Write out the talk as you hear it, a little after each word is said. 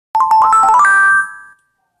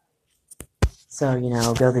So,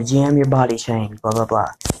 go to the gym, your body change, blah, blah, blah.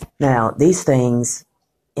 Now, these things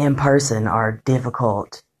in person are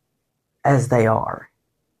difficult as they are.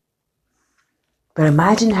 But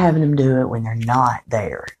imagine having them do it when they're not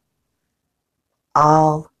there.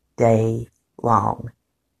 All day long.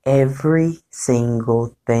 Every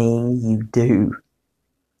single thing you do.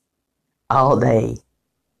 All day.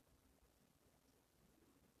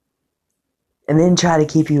 And then try to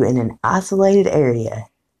keep you in an isolated area.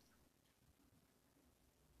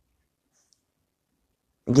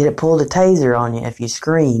 And get it pulled a taser on you if you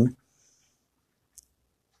scream.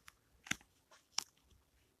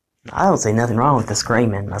 I don't see nothing wrong with the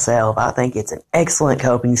screaming myself. I think it's an excellent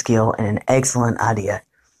coping skill and an excellent idea.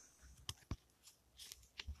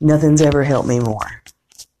 Nothing's ever helped me more.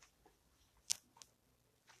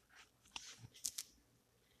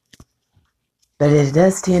 But it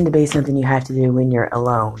does tend to be something you have to do when you're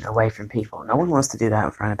alone, away from people. No one wants to do that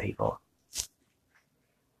in front of people.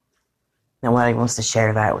 Nobody wants to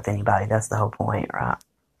share that with anybody. That's the whole point, right?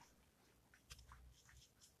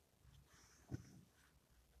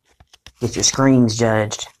 Get your screams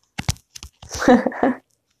judged.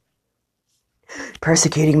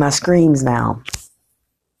 Persecuting my screams now.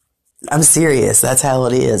 I'm serious. That's how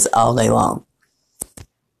it is all day long.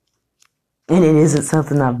 And it isn't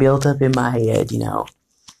something I built up in my head,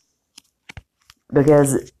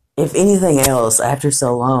 Because if anything else, after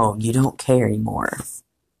so long, you don't care anymore.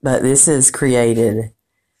 But this has created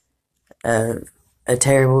a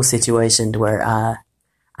terrible situation to where I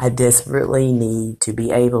desperately need to be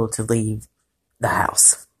able to leave the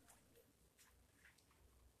house.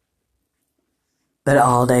 But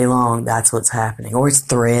all day long, that's what's happening. Or it's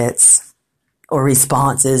threats or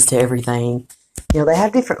responses to everything. They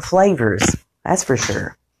have different flavors, that's for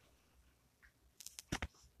sure.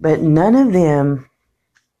 But none of them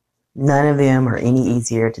are any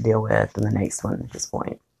easier to deal with than the next one at this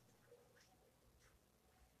point.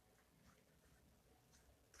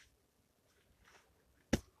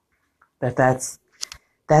 But that's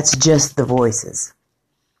just the voices,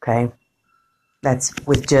 okay? That's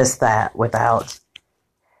with just that, without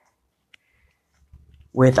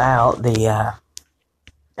the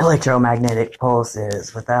electromagnetic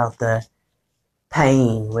pulses, without the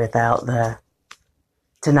pain, without the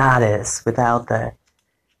tinnitus, without the,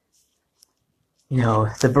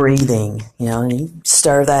 the breathing, and you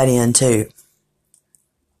stir that in too.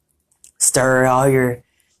 Stir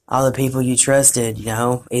all the people you trusted,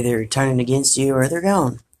 either turning against you or they're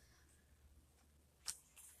gone.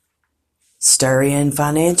 Stir in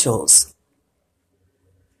financials.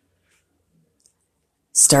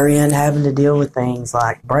 Stir in having to deal with things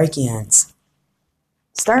like break-ins.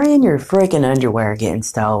 Stir in your freaking underwear getting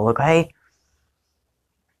stolen, okay?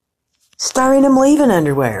 Stir in them leaving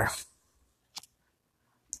underwear.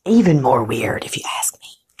 Even more weird, if you ask me.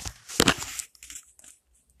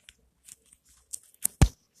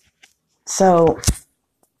 So,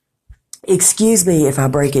 excuse me if I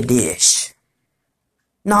break a dish.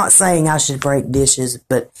 Not saying I should break dishes,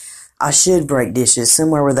 but I should break dishes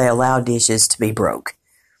somewhere where they allow dishes to be broke.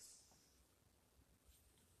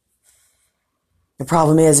 The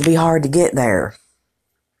problem is, it'd be hard to get there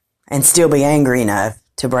and still be angry enough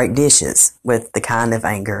to break dishes with the kind of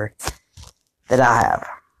anger that I have.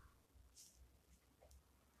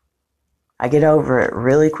 I get over it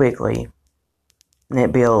really quickly, and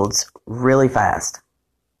it builds really fast.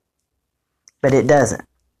 But it doesn't.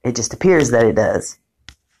 It just appears that it does.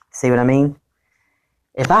 See what I mean?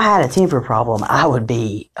 If I had a temper problem, I would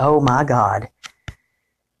be, oh my God.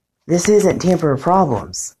 This isn't temper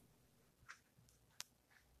problems.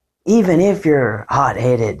 Even if you're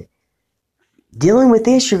hot-headed, dealing with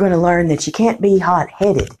this, you're going to learn that you can't be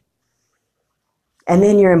hot-headed. And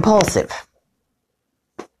then you're impulsive.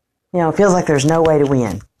 It feels like there's no way to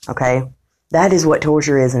win, okay? That is what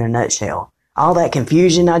torture is in a nutshell. All that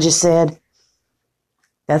confusion I just said,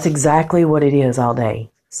 that's exactly what it is all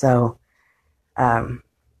day. So,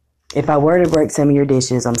 if I were to break some of your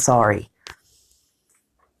dishes, I'm sorry.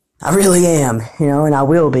 I really am, and I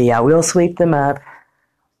will be. I will sweep them up.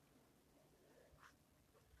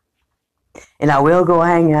 And I will go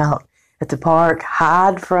hang out at the park,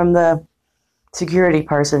 hide from the security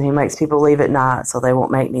person who makes people leave at night so they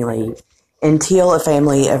won't make me leave, until a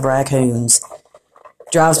family of raccoons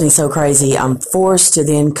drives me so crazy I'm forced to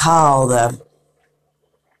then call the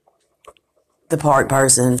park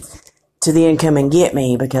person to then come and get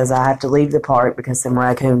me because I have to leave the park because some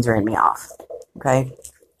raccoons ran me off. Okay?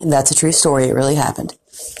 And that's a true story. It really happened.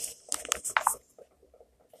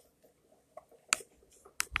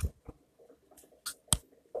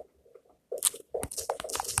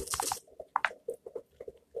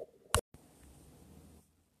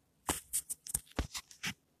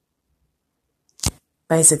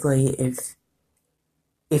 basically,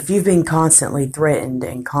 if you've been constantly threatened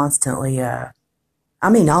and constantly,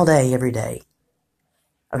 all day, every day.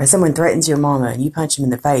 Okay, someone threatens your mama and you punch them in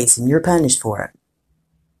the face and you're punished for it.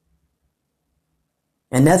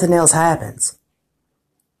 And nothing else happens.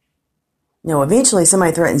 Eventually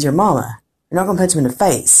somebody threatens your mama. You're not going to punch them in the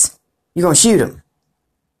face. You're going to shoot them.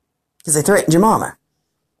 Because they threatened your mama.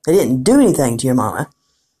 They didn't do anything to your mama.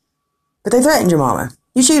 But they threatened your mama.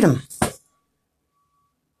 You shoot them.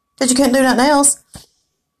 Because you couldn't do nothing else.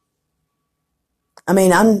 I'm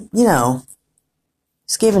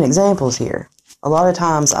just giving examples here. A lot of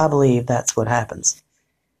times I believe that's what happens.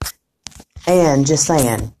 And just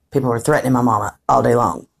saying, people were threatening my mama all day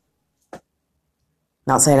long.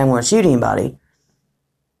 Not saying I'm going to shoot anybody,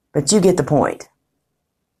 but you get the point.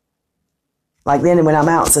 Like then when I'm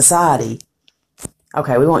out in society,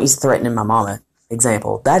 okay, we won't use threatening my mama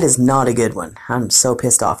example. That is not a good one. I'm so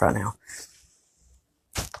pissed off right now.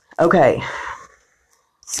 Okay,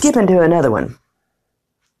 skipping to another one.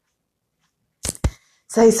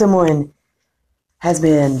 Say someone has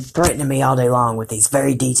been threatening me all day long with these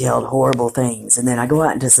very detailed, horrible things, and then I go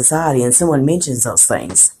out into society and someone mentions those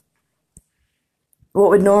things.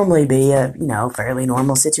 What would normally be a, fairly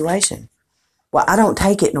normal situation. Well, I don't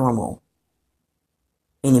take it normal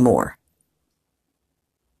anymore.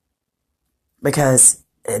 Because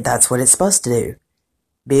that's what it's supposed to do.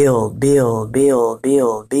 Build, build, build,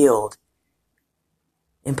 build, build.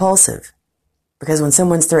 Impulsive. Because when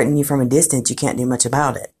someone's threatening you from a distance, you can't do much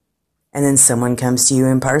about it. And then someone comes to you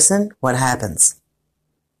in person, what happens?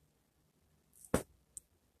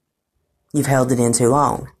 You've held it in too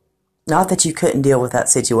long. Not that you couldn't deal with that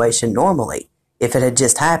situation normally, if it had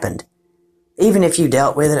just happened. Even if you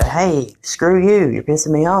dealt with it, hey, screw you, you're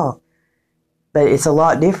pissing me off. But it's a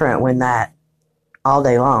lot different when that all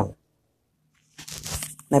day long.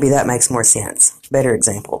 Maybe that makes more sense. Better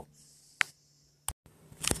example.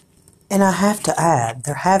 And I have to add,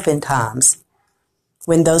 there have been times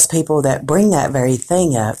when those people that bring that very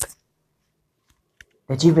thing up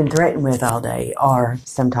that you've been threatened with all day are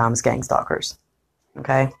sometimes gang stalkers.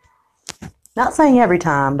 Okay? Not saying every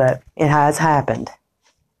time, but it has happened.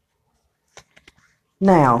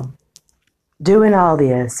 Now, doing all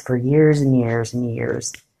this for years and years and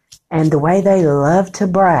years, and the way they love to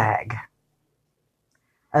brag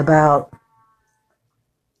about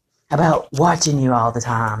watching you all the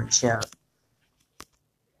time and shit.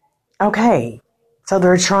 Okay, so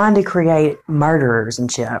they're trying to create murderers and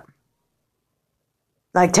shit.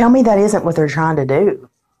 Like, tell me that isn't what they're trying to do.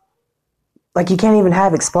 Like, you can't even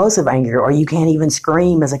have explosive anger, or you can't even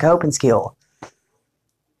scream as a coping skill.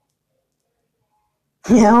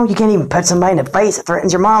 You can't even punch somebody in the face that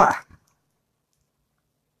threatens your mama.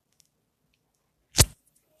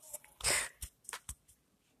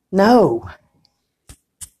 No.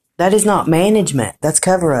 That is not management. That's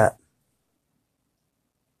cover-up.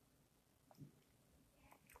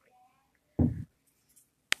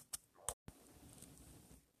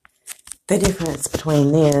 The difference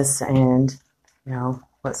between this and,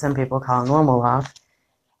 what some people call normal life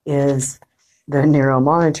is the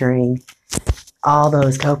neuromonitoring, all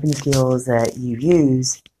those coping skills that you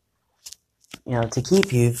use, to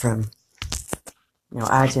keep you from,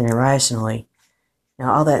 acting irrationally.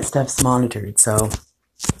 All that stuff's monitored, so,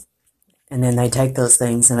 and then they take those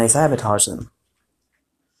things and they sabotage them.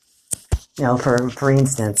 For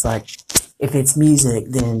instance, like, if it's music,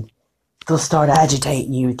 then they'll start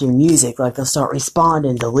agitating you with your music, like they'll start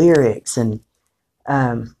responding to lyrics and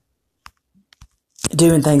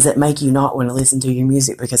doing things that make you not want to listen to your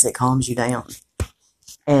music because it calms you down.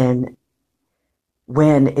 And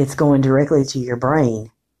when it's going directly to your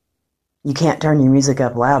brain, you can't turn your music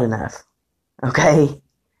up loud enough. Okay?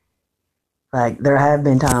 Like, there have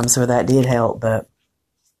been times where that did help, but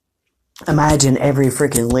imagine every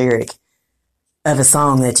freaking lyric of a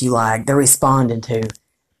song that you like, they're responding to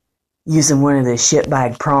using one of the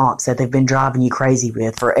shitbag prompts that they've been driving you crazy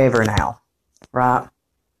with forever now, right?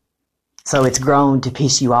 So it's grown to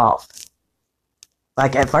piss you off.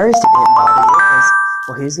 Like, at first it didn't bother you because,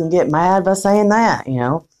 well, who's going to get mad by saying that,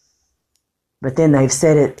 But then they've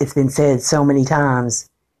said it's been said so many times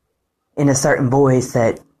in a certain voice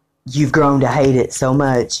that you've grown to hate it so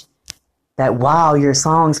much that while your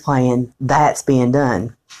song's playing, that's being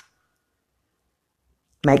done.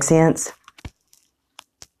 Make sense?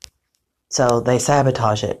 So they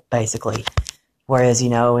sabotage it, basically. Whereas,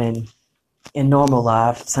 in normal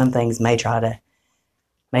life, some things may try to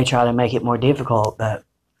make it more difficult, but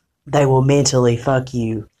they will mentally fuck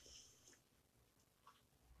you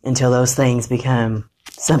until those things become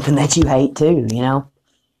something that you hate too,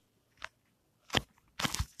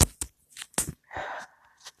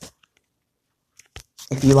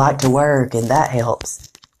 If you like to work and that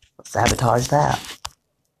helps, sabotage that.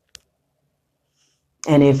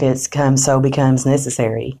 And if it becomes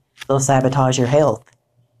necessary, they'll sabotage your health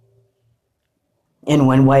in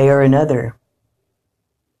one way or another.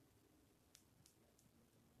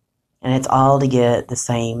 And it's all to get the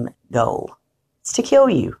same goal. It's to kill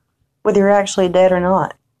you, whether you're actually dead or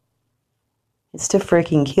not. It's to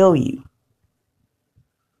freaking kill you.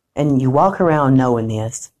 And you walk around knowing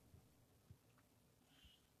this,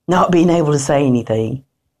 not being able to say anything.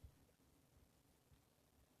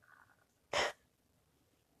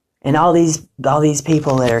 And all these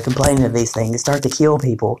people that are complaining of these things start to kill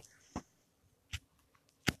people.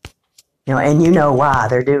 And you know why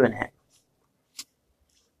they're doing it.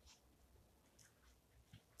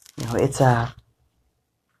 It's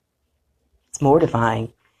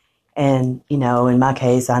mortifying. And, in my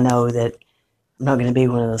case, I know that I'm not going to be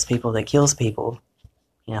one of those people that kills people,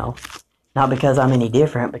 not because I'm any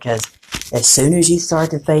different, because as soon as you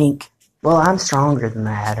start to think, well, I'm stronger than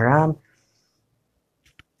that, or I'm,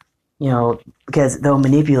 because they'll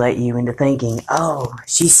manipulate you into thinking, oh,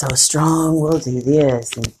 she's so strong, we'll do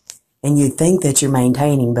this, and you think that you're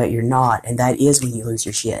maintaining, but you're not, and that is when you lose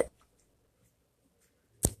your shit.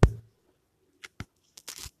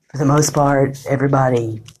 For the most part,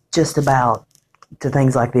 everybody just about to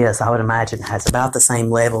things like this, I would imagine, has about the same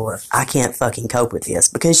level of, I can't fucking cope with this,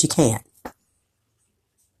 because you can't.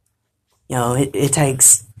 It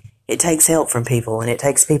takes help from people, and it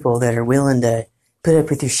takes people that are willing to put up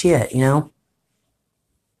with your shit, And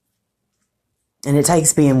it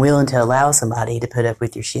takes being willing to allow somebody to put up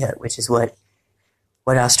with your shit, which is what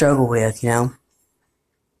I struggle with,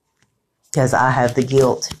 Because I have the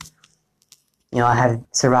guilt. I have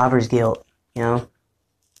survivor's guilt,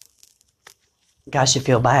 I should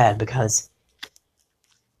feel bad because,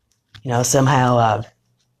 somehow I've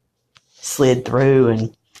slid through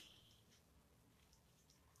and,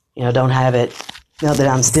 don't have it. Know that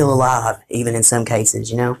I'm still alive, even in some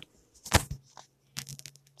cases,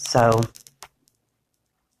 So,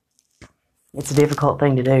 it's a difficult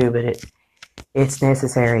thing to do, but it's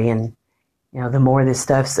necessary. And, the more this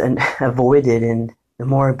stuff's avoided and the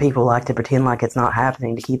more people like to pretend like it's not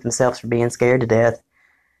happening to keep themselves from being scared to death,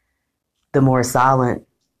 the more silent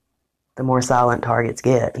targets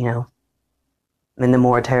get, and the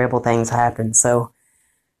more terrible things happen. So,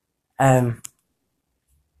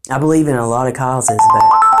 I believe in a lot of causes, but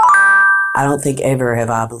I don't think ever have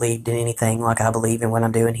I believed in anything like I believe in what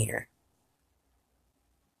I'm doing here.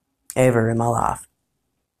 Ever in my life.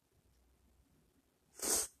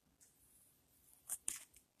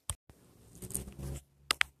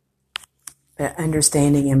 But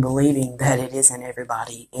understanding and believing that it isn't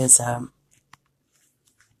everybody is one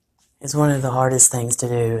of the hardest things to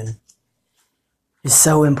do. And it's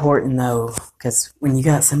so important, though, because when you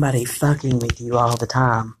got somebody fucking with you all the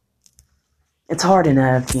time, it's hard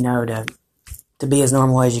enough, to be as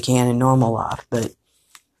normal as you can in normal life. But,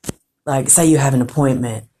 like, say you have an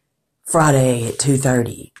appointment Friday at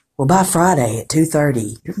 2:30. Well, by Friday at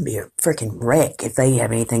 2:30, you're going to be a freaking wreck if they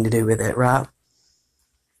have anything to do with it, right?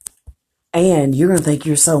 And you're going to think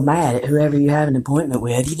you're so mad at whoever you have an appointment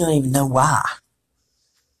with, you don't even know why.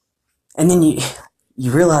 And then you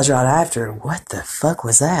realize right after, what the fuck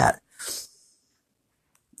was that?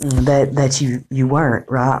 That you weren't,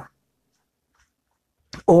 right?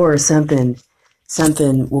 Or something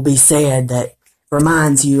will be said that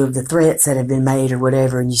reminds you of the threats that have been made or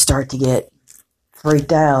whatever, and you start to get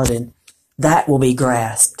freaked out, and that will be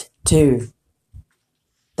grasped too.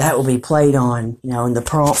 That will be played on, and the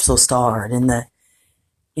prompts will start, and the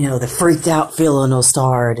freaked out feeling will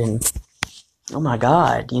start, and oh my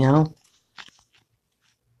God,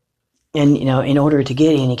 And, in order to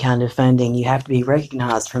get any kind of funding, you have to be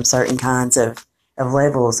recognized from certain kinds of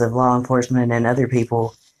levels of law enforcement and other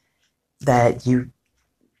people that you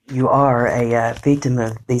are a victim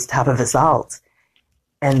of these type of assaults.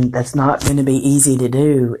 And that's not going to be easy to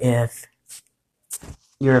do if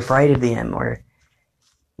you're afraid of them, or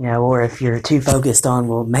if you're too focused on,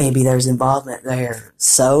 well, maybe there's involvement there.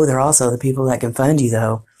 So they're also the people that can fund you,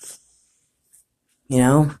 though.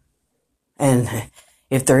 And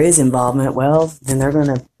if there is involvement, well, then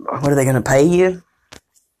what are they going to pay you?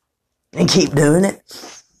 And keep doing it?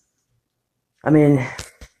 I mean,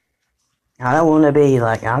 I don't want to be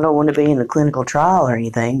in a clinical trial or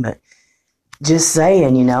anything, but just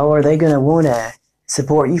saying, are they going to want to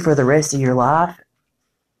support you for the rest of your life?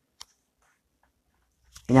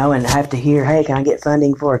 And have to hear, hey, can I get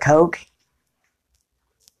funding for a Coke?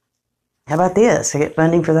 How about this? I get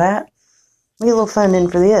funding for that? Get a little funding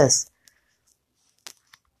for this.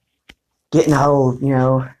 Getting a whole,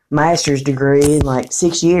 master's degree in like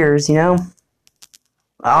 6 years,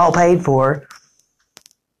 all paid for.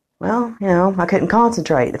 Well, I couldn't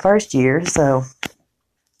concentrate the first year, so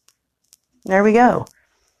there we go.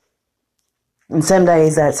 And some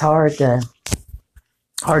days that's hard to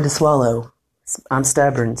swallow. I'm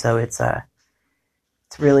stubborn, so it's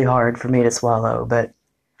really hard for me to swallow. But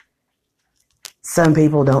some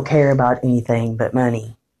people don't care about anything but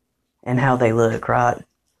money and how they look, right?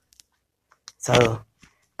 So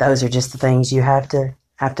those are just the things you have to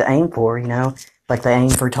aim for, like they aim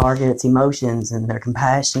for targets, emotions, and their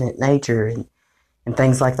compassionate nature and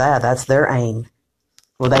things like that. That's their aim.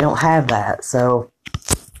 Well, they don't have that, so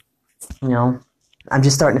I'm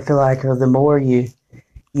just starting to feel like the more you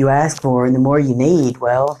ask for and the more you need,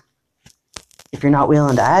 well, if you're not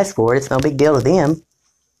willing to ask for it, it's no big deal to them.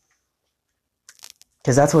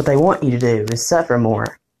 Because that's what they want you to do, is suffer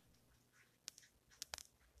more.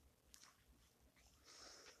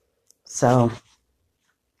 So,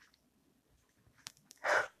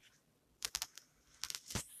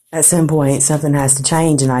 at some point, something has to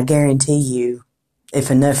change, and I guarantee you, if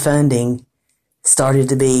enough funding started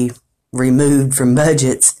to be removed from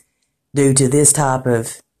budgets due to this type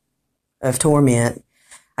of torment,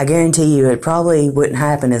 I guarantee you it probably wouldn't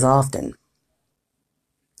happen as often,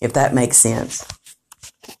 if that makes sense.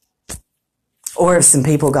 Or if some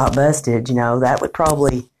people got busted, that would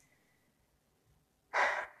probably,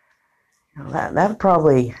 that would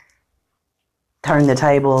probably turn the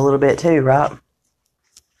table a little bit too, right?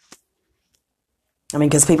 I mean,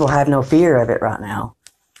 because people have no fear of it right now.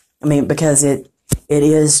 I mean, because it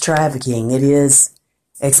is trafficking, it is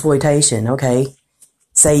exploitation, okay?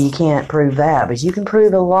 Say you can't prove that, but you can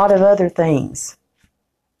prove a lot of other things.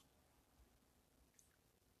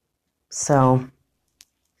 So,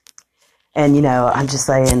 and I'm just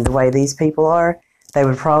saying, the way these people are, they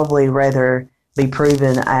would probably rather be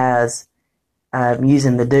proven as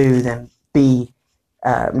using the do than be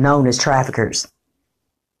known as traffickers.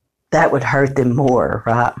 That would hurt them more,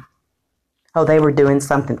 right? Oh, they were doing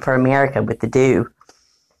something for America with the do.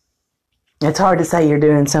 It's hard to say you're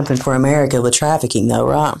doing something for America with trafficking, though,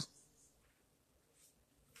 right?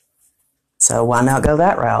 So why not go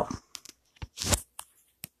that route?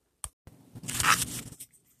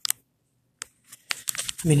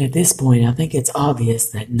 I mean, at this point, I think it's obvious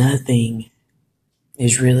that nothing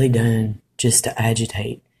is really done just to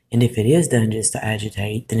agitate. And if it is done just to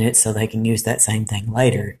agitate, then it's so they can use that same thing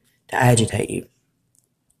later to agitate you.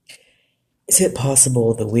 Is it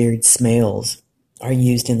possible the weird smells are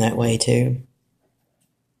used in that way too?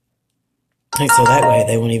 Like, so that way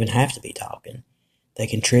they won't even have to be talking. They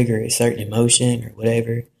can trigger a certain emotion or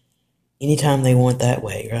whatever anytime they want that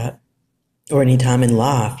way, right? Or anytime in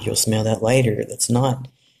life you'll smell that later that's not,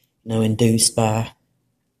 induced by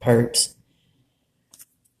perps.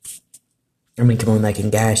 I mean, come on, they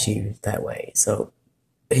can gas you that way. So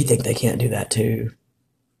you think they can't do that too?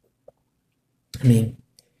 I mean,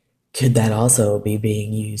 could that also be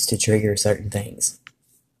being used to trigger certain things?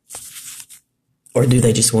 Or do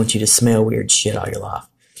they just want you to smell weird shit all your life?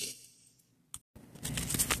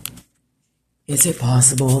 Is it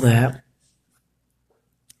possible that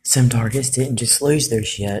some targets didn't just lose their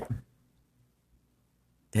shit?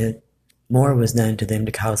 That more was done to them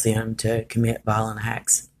to cause them to commit violent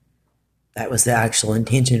acts? That was the actual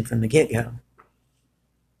intention from the get-go.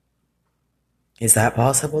 Is that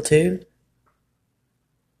possible too?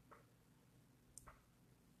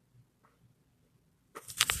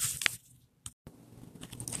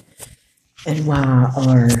 And why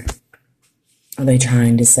are they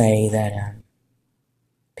trying to say that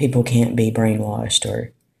people can't be brainwashed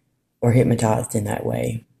or hypnotized in that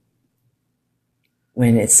way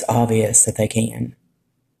when it's obvious that they can?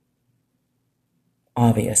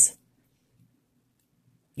 Obvious.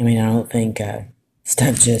 I mean, I don't think I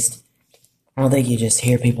don't think you just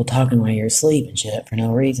hear people talking while you're asleep and shit for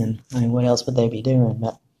no reason. I mean, what else would they be doing?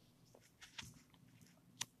 But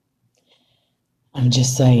I'm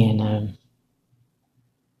just saying,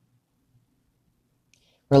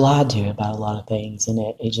 we're lied to about a lot of things, and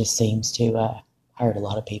it just seems to hurt a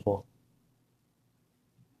lot of people.